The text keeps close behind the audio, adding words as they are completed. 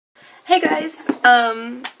Hey guys,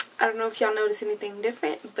 I don't know if y'all notice anything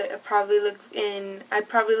different, but I probably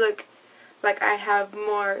look like I have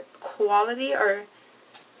more quality, or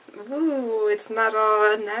ooh, it's not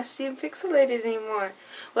all nasty and pixelated anymore.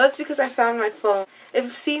 Well, it's because I found my phone.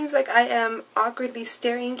 It seems like I am awkwardly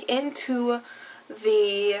staring into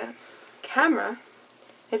the camera.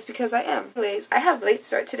 It's because I am. Anyways, I have late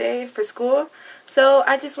start today for school, so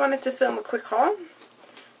I just wanted to film a quick haul.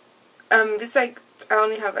 It's like I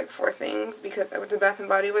only have like 4 things because I went to Bath and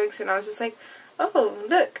Bodyworks and I was just like, oh,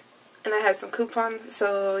 look. And I had some coupons,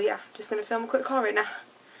 so yeah, just gonna film a quick haul right now.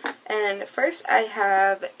 And first I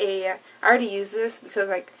have I already used this because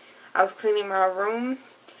like I was cleaning my room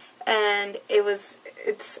and it's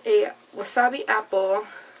a wasabi apple.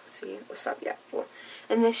 Let's see, wasabi apple.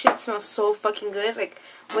 And this shit smells so fucking good. Like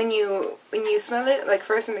when you smell it, like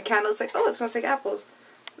first in the candle, it's like, oh, it smells like apples.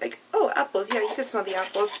 Like, oh, apples, yeah, you can smell the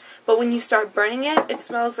apples. But when you start burning it, it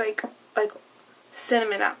smells like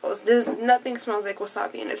cinnamon apples. There's nothing smells like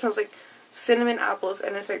wasabi, and it smells like cinnamon apples,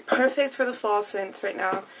 and it's like perfect for the fall scents right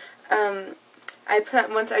now.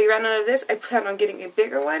 Once I ran out of this, I plan on getting a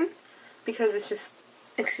bigger one because it's just,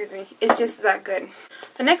 it's just that good.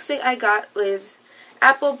 The next thing I got was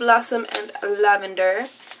apple blossom and lavender,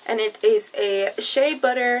 and it is a shea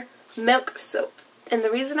butter milk soap. And the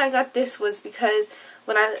reason I got this was because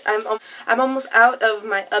when I'm almost out of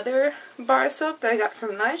my other bar soap that I got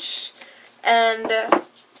from Lush, and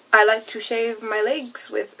I like to shave my legs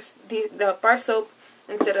with the bar soap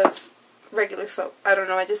instead of regular soap. I don't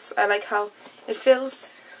know, I like how it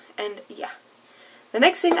feels, and yeah. The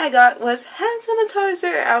next thing I got was hand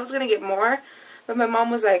sanitizer. I was gonna get more, but my mom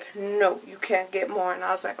was like, no, you can't get more, and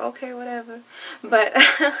I was like, okay, whatever. But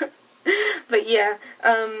but yeah,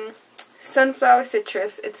 sunflower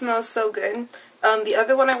citrus. It smells so good. The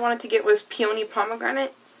other one I wanted to get was peony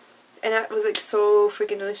pomegranate, and that was like so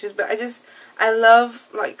freaking delicious. But I love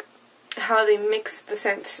like how they mix the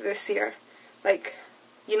scents this year. Like,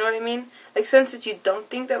 you know what I mean? Like scents that you don't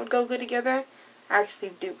think that would go good together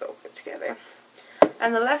actually do go good together.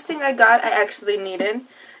 And the last thing I got, I actually needed,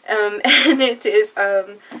 and it is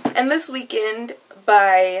Endless Weekend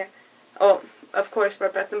by, oh, of course, by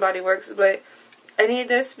Bath and Body Works, but I need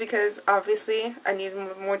this because obviously I need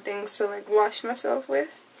more things to like wash myself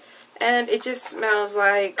with, and it just smells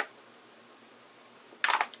like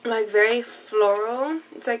very floral.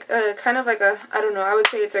 It's like kind of like I don't know, I would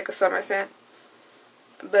say it's like a summer scent,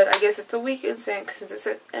 but I guess it's a weekend scent since it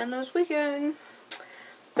said Endless Weekend.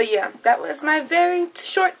 But yeah, that was my very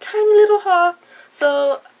short, tiny little haul.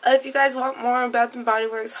 So if you guys want more Bath and Body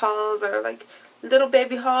Works hauls or like little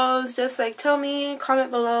baby hauls, just like tell me,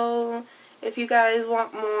 comment below. If you guys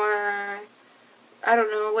want more, I don't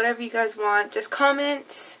know, whatever you guys want, just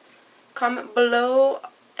comment below.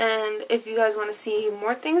 And if you guys want to see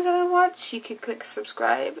more things that I watch, you can click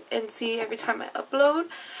subscribe and see every time I upload.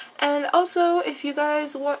 And also, if you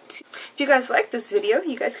guys like this video,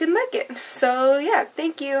 you guys can like it. So yeah,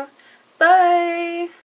 thank you. Bye!